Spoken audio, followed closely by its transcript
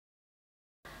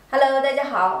Hello， 大家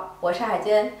好，我是海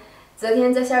娟。昨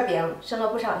天做馅饼剩了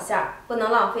不少馅儿，不能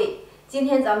浪费。今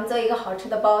天咱们做一个好吃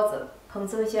的包子，蓬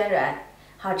松暄软，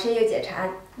好吃又解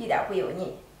馋，一点不油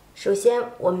腻。首先，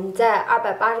我们在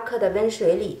280克的温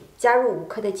水里加入5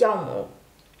克的酵母，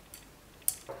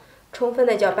充分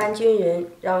的搅拌均匀，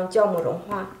让酵母融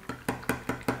化。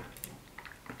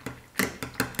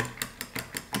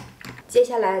接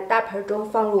下来，大盆中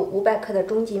放入500克的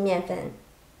中筋面粉，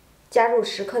加入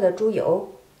10克的猪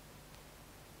油。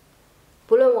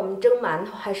不论我们蒸馒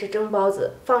头还是蒸包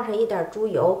子，放上一点猪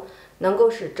油，能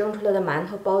够使蒸出来的馒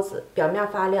头、包子表面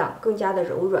发亮，更加的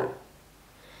柔软。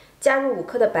加入5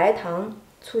克的白糖，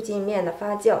促进面的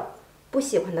发酵。不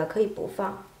喜欢的可以不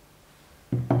放，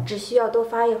只需要多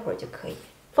发一会儿就可以。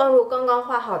放入刚刚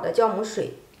化好的酵母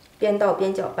水，边倒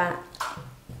边搅拌。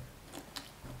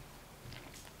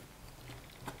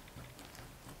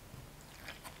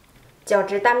搅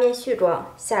至大面絮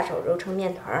状，下手揉成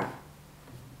面团儿。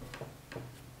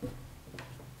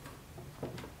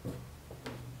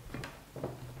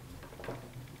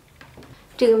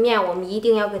这个面我们一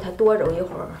定要给它多揉一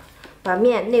会儿，把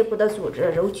面内部的组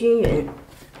织揉均匀，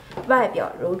外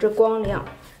表揉至光亮。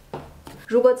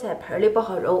如果在盆里不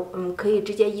好揉，我们可以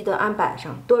直接移到案板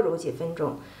上多揉几分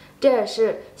钟，这也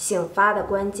是醒发的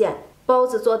关键。包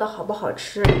子做的好不好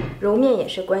吃，揉面也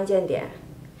是关键点。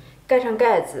盖上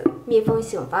盖子，密封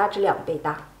醒发至2倍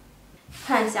大。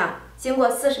看一下，经过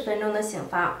40分钟的醒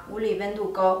发，屋里温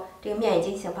度高，这个面已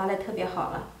经醒发的特别好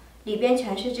了，里边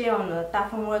全是这样的大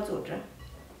蜂窝组织。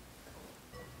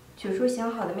取出醒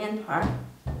好的面团，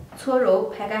搓揉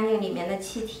排干净里面的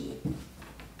气体。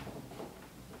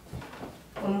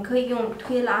我们可以用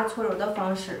推拉搓揉的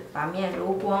方式把面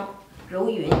揉光、揉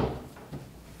匀。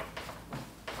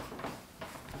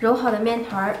揉好的面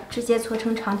团直接搓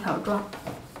成长条状，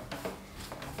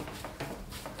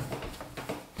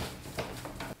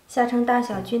下成大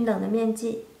小均等的面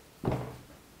剂。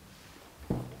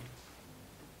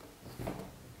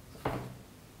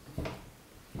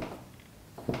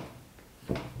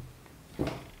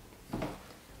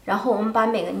然后我们把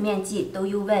每个面剂都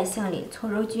由外向里搓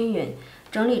揉均匀，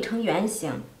整理成圆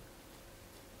形。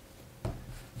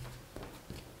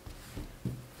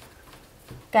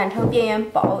擀成边缘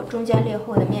薄、中间略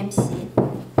厚的面皮，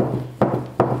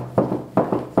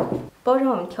包上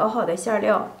我们调好的馅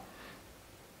料。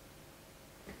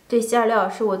这馅料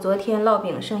是我昨天烙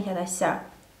饼剩下的馅儿，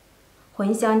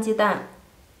茴香鸡蛋，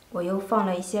我又放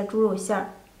了一些猪肉馅儿。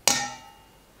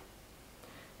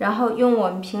然后用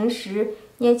我们平时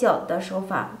捏饺子的手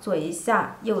法左一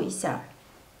下右一下，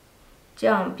这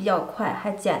样比较快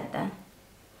还简单，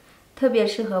特别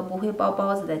适合不会包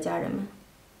包子的家人们。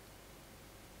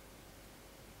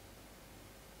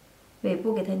尾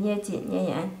部给它捏紧捏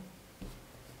严，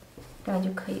这样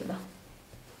就可以了。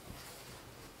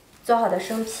做好的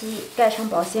生坯盖上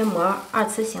保鲜膜，2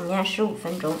次醒面15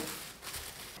分钟。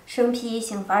生坯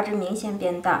醒发至明显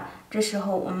变大，这时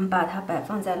候我们把它摆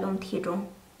放在笼屉中。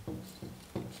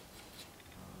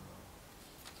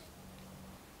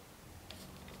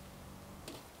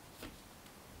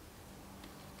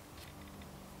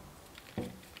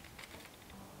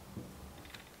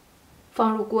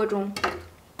放入锅中，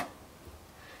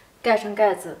盖上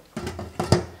盖子，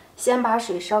先把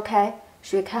水烧开，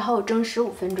水开后蒸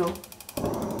15分钟。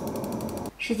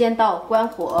时间到，关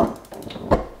火，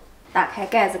打开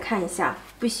盖子看一下，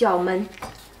不需要焖。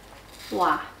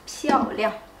哇，漂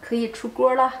亮，可以出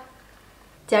锅了。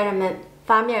家人们，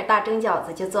发面大蒸饺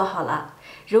子就做好了。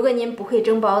如果您不会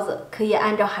蒸包子，可以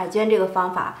按照海娟这个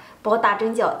方法包大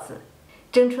蒸饺子，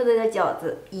蒸出来的饺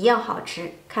子一样好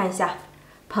吃。看一下。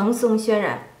蓬松暄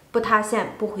软，不塌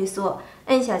陷不回缩，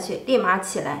摁下去立马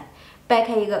起来。掰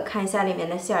开一个看一下里面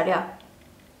的馅料，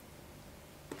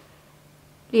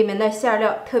里面的馅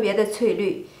料特别的翠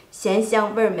绿，咸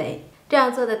香味美。这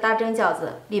样做的大蒸饺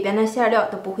子里边的馅料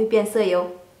都不会变色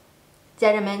哟。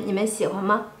家人们，你们喜欢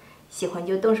吗？喜欢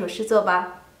就动手试做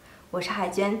吧。我是海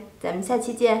娟，咱们下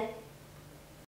期见。